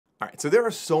All right, so there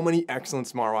are so many excellent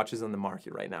smartwatches on the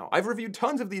market right now. I've reviewed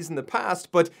tons of these in the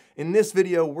past, but in this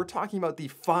video, we're talking about the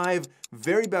 5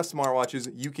 very best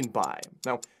smartwatches you can buy.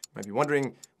 Now, you might be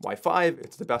wondering, why 5?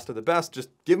 It's the best of the best. Just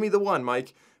give me the one,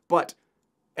 Mike. But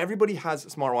everybody has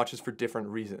smartwatches for different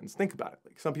reasons. Think about it.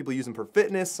 Like, some people use them for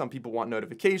fitness, some people want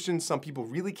notifications, some people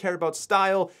really care about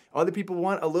style, other people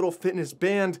want a little fitness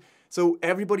band. So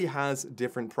everybody has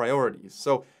different priorities.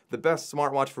 So the best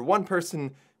smartwatch for one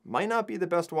person might not be the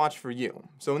best watch for you.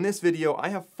 So in this video, I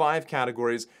have 5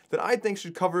 categories that I think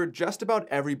should cover just about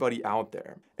everybody out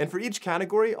there. And for each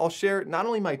category, I'll share not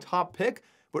only my top pick,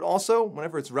 but also,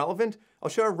 whenever it's relevant, I'll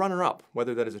share a runner-up,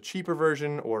 whether that is a cheaper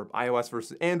version or iOS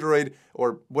versus Android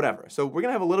or whatever. So we're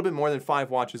gonna have a little bit more than 5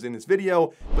 watches in this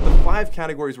video, but the 5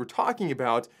 categories we're talking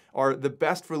about are the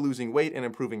best for losing weight and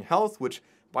improving health, which,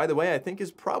 by the way, I think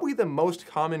is probably the most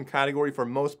common category for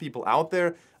most people out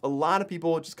there. A lot of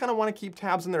people just kind of want to keep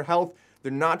tabs on their health.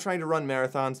 They're not trying to run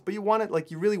marathons, but you want it,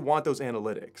 like, you really want those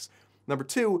analytics. Number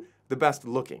 2, the best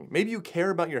looking. Maybe you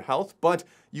care about your health, but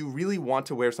you really want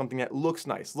to wear something that looks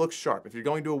nice, looks sharp. If you're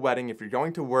going to a wedding, if you're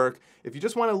going to work, if you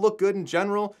just want to look good in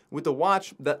general with a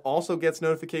watch that also gets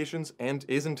notifications and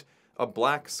isn't a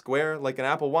black square like an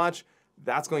Apple Watch,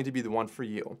 that's going to be the one for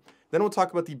you. Then we'll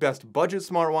talk about the best budget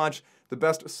smartwatch, the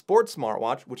best sports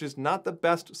smartwatch, which is not the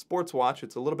best sports watch.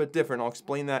 It's a little bit different. I'll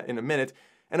explain that in a minute.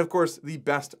 And of course, the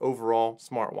best overall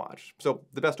smartwatch. So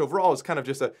the best overall is kind of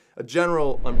just a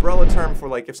general umbrella term for,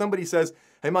 like, if somebody says,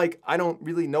 hey Mike, I don't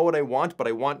really know what I want, but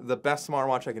I want the best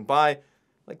smartwatch I can buy,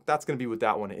 like, that's gonna be what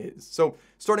that one is. So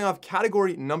starting off,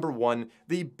 category number 1,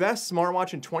 the best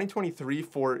smartwatch in 2023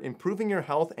 for improving your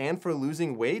health and for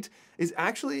losing weight is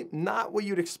actually not what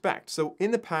you'd expect. So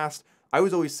in the past, I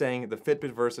was always saying the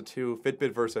Fitbit Versa 2,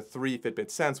 Fitbit Versa 3,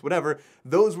 Fitbit Sense, whatever,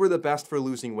 those were the best for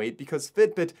losing weight because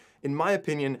Fitbit, in my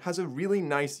opinion, has a really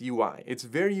nice UI. It's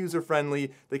very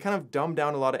user-friendly. They kind of dumb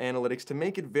down a lot of analytics to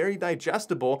make it very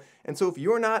digestible. And so if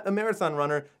you're not a marathon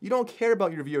runner, you don't care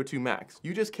about your VO2 max.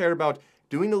 You just care about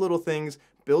doing the little things,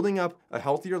 building up a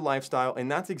healthier lifestyle, and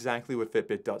that's exactly what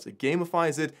Fitbit does. It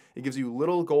gamifies it, it gives you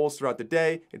little goals throughout the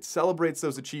day, it celebrates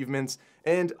those achievements,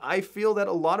 and I feel that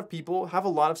a lot of people have a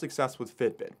lot of success with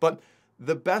Fitbit. But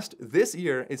the best this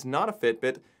year is not a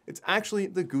Fitbit, it's actually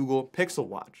the Google Pixel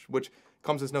Watch, which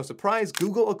comes as no surprise.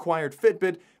 Google acquired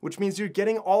Fitbit, which means you're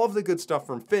getting all of the good stuff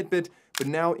from Fitbit, but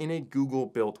now in a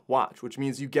Google-built watch, which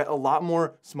means you get a lot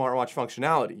more smartwatch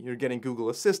functionality. You're getting Google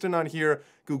Assistant on here,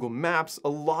 Google Maps, a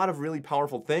lot of really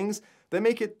powerful things that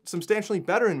make it substantially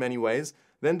better in many ways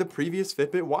than the previous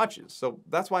Fitbit watches. So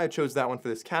that's why I chose that one for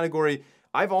this category.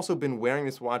 I've also been wearing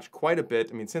this watch quite a bit.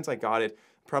 I mean, since I got it,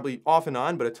 probably off and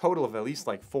on, but a total of at least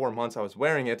like 4 months I was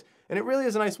wearing it. And it really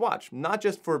is a nice watch, not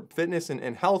just for fitness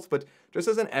and health, but just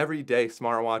as an everyday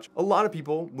smartwatch. A lot of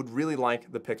people would really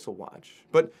like the Pixel Watch.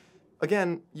 But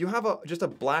again, you have just a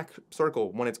black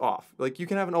circle when it's off. Like, you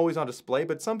can have an always on display,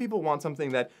 but some people want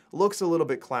something that looks a little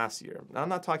bit classier. Now, I'm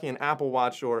not talking an Apple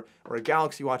Watch or a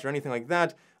Galaxy Watch or anything like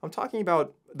that. I'm talking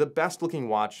about the best looking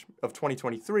watch of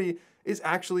 2023 is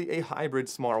actually a hybrid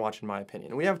smartwatch in my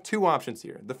opinion. And we have 2 options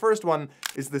here. The first one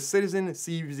is the Citizen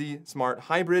CZ Smart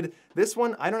Hybrid. This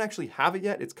one, I don't actually have it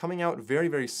yet. It's coming out very,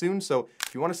 very soon. So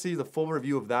if you want to see the full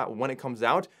review of that when it comes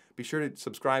out, be sure to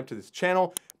subscribe to this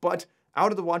channel. But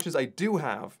out of the watches I do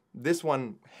have, this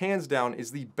one, hands down,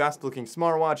 is the best looking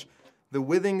smartwatch, the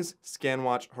Withings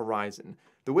ScanWatch Horizon.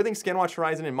 The Withings ScanWatch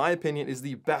Horizon, in my opinion, is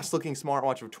the best looking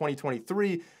smartwatch of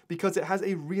 2023 because it has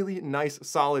a really nice,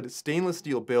 solid stainless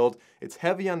steel build. It's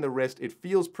heavy on the wrist, it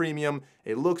feels premium,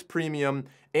 it looks premium,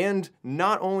 and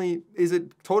not only is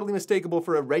it totally mistakable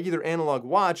for a regular analog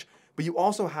watch, but you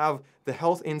also have the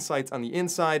health insights on the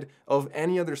inside of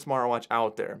any other smartwatch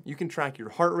out there. You can track your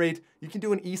heart rate, you can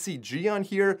do an ECG on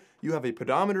here, you have a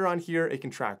pedometer on here, it can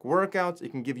track workouts,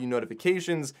 it can give you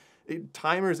notifications,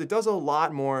 timers. It does a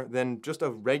lot more than just a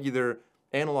regular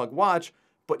analog watch,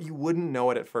 but you wouldn't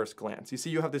know it at first glance. You see,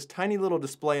 you have this tiny little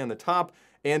display on the top,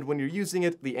 and when you're using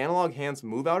it, the analog hands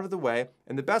move out of the way,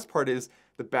 and the best part is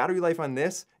the battery life on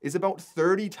this is about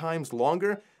 30 times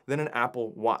longer than an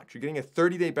Apple Watch. You're getting a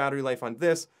 30-day battery life on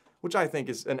this, which I think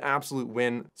is an absolute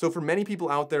win. So for many people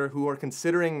out there who are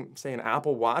considering, say, an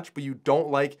Apple Watch, but you don't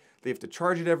like they have to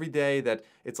charge it every day, that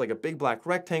it's like a big black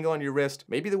rectangle on your wrist,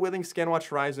 maybe the Withings ScanWatch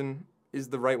Horizon is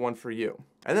the right one for you.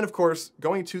 And then of course,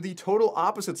 going to the total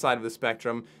opposite side of the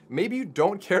spectrum, maybe you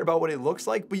don't care about what it looks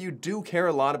like, but you do care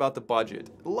a lot about the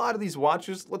budget. A lot of these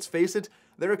watches, let's face it,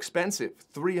 they're expensive.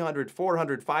 $300,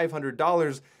 $400,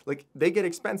 $500, like they get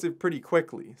expensive pretty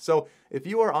quickly. So if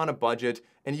you are on a budget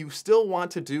and you still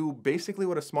want to do basically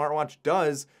what a smartwatch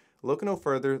does, look no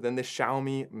further than the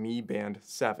Xiaomi Mi Band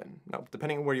 7. Now,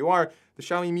 depending on where you are, the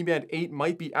Xiaomi Mi Band 8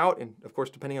 might be out, and of course,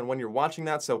 depending on when you're watching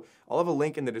that, so I'll have a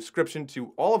link in the description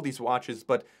to all of these watches,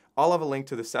 but I'll have a link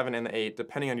to the 7 and the 8,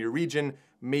 depending on your region,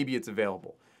 maybe it's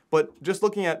available. But just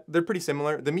looking at, they're pretty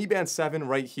similar. The Mi Band 7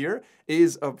 right here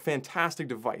is a fantastic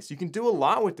device. You can do a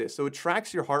lot with this. So it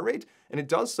tracks your heart rate, and it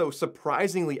does so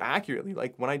surprisingly accurately.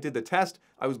 Like when I did the test,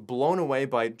 I was blown away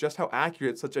by just how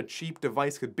accurate such a cheap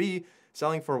device could be,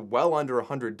 selling for well under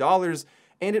 $100.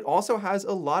 And it also has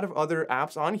a lot of other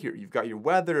apps on here. You've got your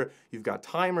weather, you've got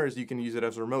timers, you can use it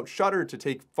as a remote shutter to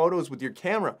take photos with your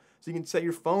camera. So you can set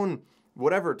your phone,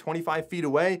 whatever, 25 feet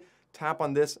away, tap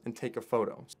on this and take a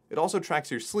photo. It also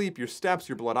tracks your sleep, your steps,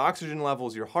 your blood oxygen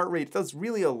levels, your heart rate. It does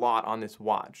really a lot on this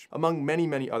watch. Among many,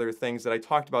 many other things that I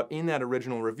talked about in that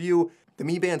original review, the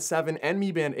Mi Band 7 and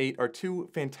Mi Band 8 are two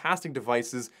fantastic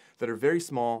devices that are very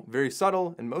small, very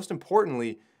subtle, and most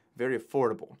importantly, very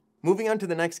affordable. Moving on to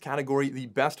the next category, the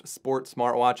best sport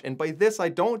smartwatch. And by this, I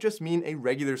don't just mean a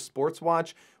regular sports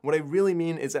watch. What I really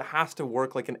mean is it has to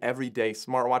work like an everyday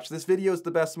smartwatch. This video is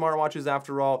the best smartwatches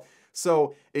after all.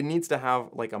 So it needs to have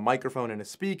like a microphone and a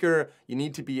speaker. You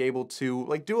need to be able to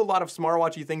like do a lot of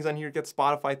smartwatchy things on here, get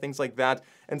Spotify, things like that.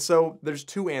 And so there's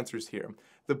two answers here.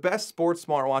 The best sports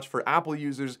smartwatch for Apple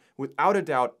users, without a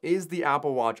doubt, is the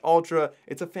Apple Watch Ultra.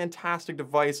 It's a fantastic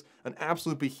device, an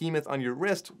absolute behemoth on your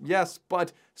wrist, yes,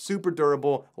 but super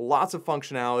durable, lots of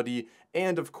functionality,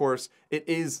 and of course, it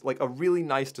is like a really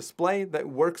nice display that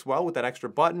works well with that extra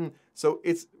button. So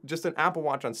it's just an Apple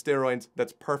Watch on steroids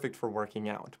that's perfect for working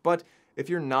out. But if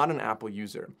you're not an Apple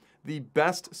user, the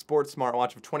best sports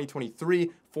smartwatch of 2023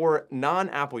 for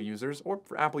non-Apple users, or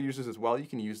for Apple users as well, you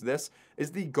can use this,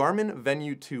 is the Garmin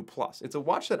Venue 2 Plus. It's a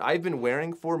watch that I've been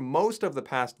wearing for most of the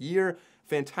past year.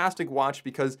 Fantastic watch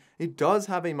because it does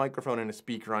have a microphone and a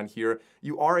speaker on here.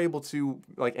 You are able to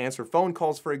like answer phone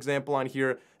calls, for example, on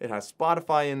here. It has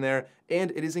Spotify in there, and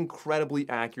it is incredibly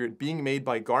accurate. Being made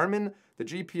by Garmin, the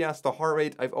GPS, the heart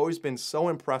rate, I've always been so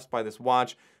impressed by this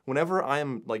watch. Whenever I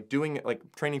am like doing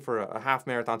like training for a half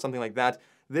marathon, something like that,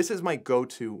 this is my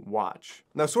go-to watch.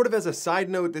 Now, sort of as a side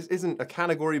note, this isn't a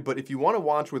category, but if you want a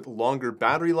watch with longer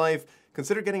battery life,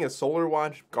 consider getting a solar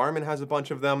watch. Garmin has a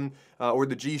bunch of them, or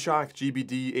the G-Shock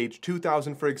GBD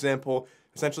H2000, for example,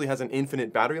 essentially has an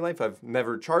infinite battery life. I've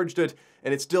never charged it,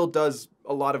 and it still does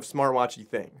a lot of smartwatchy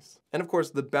things. And of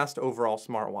course, the best overall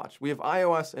smartwatch. We have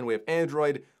iOS and we have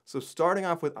Android, so starting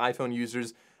off with iPhone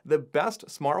users, the best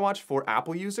smartwatch for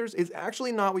Apple users is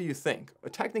actually not what you think.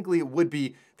 Technically, it would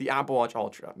be the Apple Watch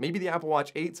Ultra. Maybe the Apple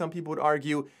Watch 8, some people would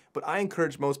argue, but I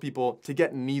encourage most people to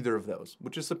get neither of those,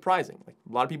 which is surprising. Like,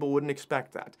 a lot of people wouldn't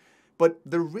expect that. But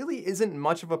there really isn't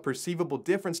much of a perceivable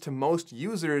difference to most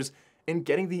users in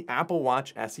getting the Apple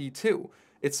Watch SE 2.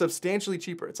 It's substantially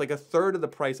cheaper. It's like a third of the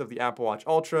price of the Apple Watch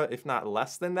Ultra, if not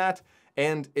less than that.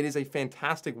 And it is a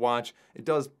fantastic watch. It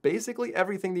does basically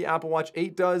everything the Apple Watch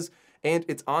 8 does, and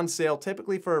it's on sale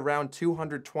typically for around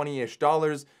 $220-ish.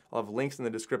 I'll have links in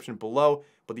the description below.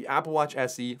 But the Apple Watch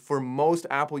SE, for most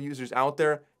Apple users out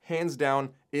there, hands down,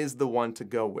 is the one to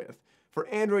go with. For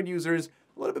Android users,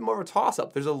 a little bit more of a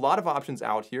toss-up. There's a lot of options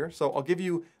out here, so I'll give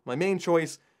you my main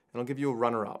choice, and I'll give you a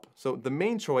runner-up. So the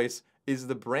main choice is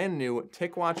the brand new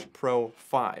TicWatch Pro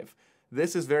 5.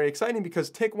 This is very exciting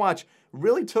because TicWatch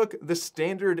really took the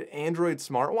standard Android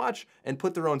smartwatch and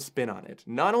put their own spin on it.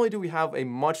 Not only do we have a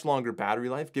much longer battery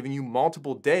life, giving you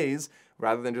multiple days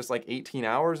rather than just like 18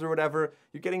 hours or whatever,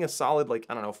 you're getting a solid like,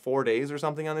 I don't know, 4 days or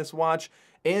something on this watch.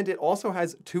 And it also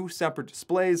has two separate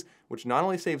displays, which not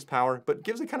only saves power, but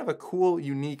gives it kind of a cool,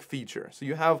 unique feature. So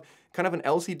you have kind of an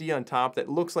LCD on top that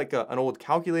looks like an old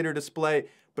calculator display,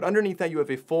 but underneath that you have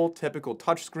a full typical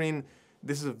touchscreen.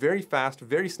 This is a very fast,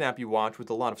 very snappy watch with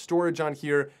a lot of storage on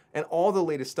here and all the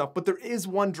latest stuff, but there is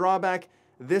one drawback.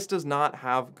 This does not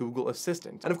have Google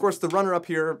Assistant. And of course, the runner-up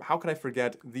here, how could I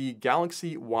forget, the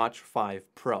Galaxy Watch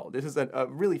 5 Pro. This is a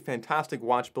really fantastic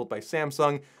watch built by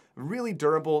Samsung, really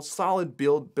durable, solid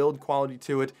build quality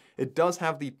to it. It does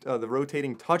have the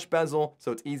rotating touch bezel,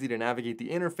 so it's easy to navigate the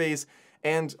interface.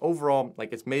 And overall,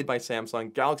 like, it's made by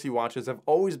Samsung. Galaxy watches have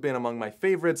always been among my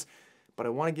favorites. But I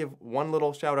want to give one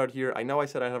little shout out here. I know I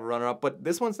said I'd have a runner-up, but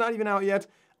this one's not even out yet.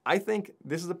 I think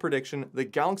this is a prediction. The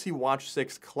Galaxy Watch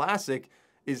 6 Classic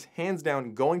is hands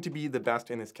down going to be the best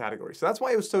in this category. So that's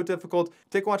why it was so difficult.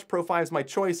 TicWatch Pro 5 is my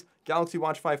choice. Galaxy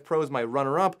Watch 5 Pro is my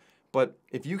runner-up. But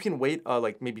if you can wait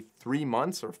like maybe 3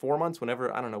 months or 4 months,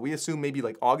 whenever, I don't know, we assume maybe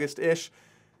like August-ish,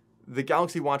 the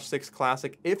Galaxy Watch 6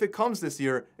 Classic, if it comes this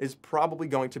year, is probably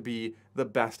going to be the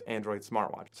best Android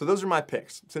smartwatch. So those are my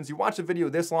picks. Since you watched the video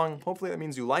this long, hopefully that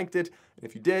means you liked it. And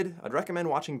if you did, I'd recommend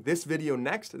watching this video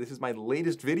next. This is my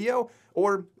latest video.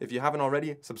 Or if you haven't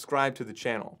already, subscribe to the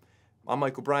channel. I'm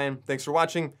Michael Bryan. Thanks for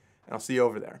watching, and I'll see you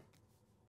over there.